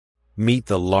Meet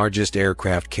the largest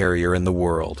aircraft carrier in the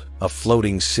world, a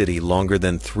floating city longer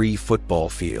than 3 football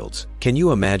fields. Can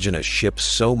you imagine a ship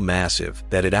so massive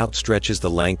that it outstretches the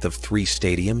length of 3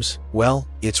 stadiums? Well,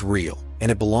 it's real,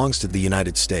 and it belongs to the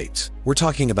United States. We're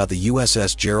talking about the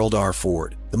USS Gerald R.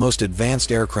 Ford, the most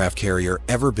advanced aircraft carrier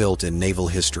ever built in naval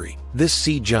history. This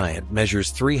sea giant measures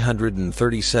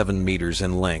 337 meters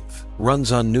in length,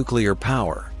 runs on nuclear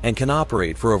power, and can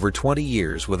operate for over 20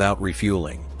 years without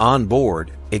refueling. On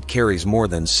board, it carries more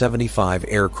than 75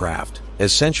 aircraft,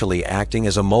 essentially acting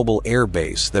as a mobile air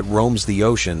base that roams the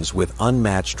oceans with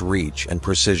unmatched reach and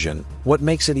precision. What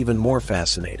makes it even more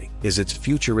fascinating is its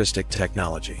futuristic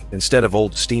technology. Instead of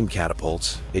old steam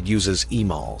catapults, it uses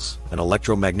EMALS, an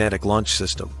electromagnetic launch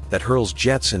system that hurls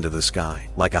jets into the sky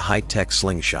like a high-tech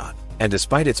slingshot. And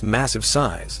despite its massive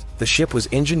size, the ship was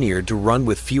engineered to run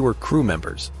with fewer crew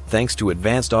members, thanks to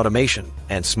advanced automation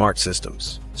and smart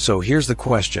systems. So here's the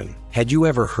question: had you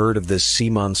ever heard of this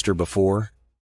sea monster before?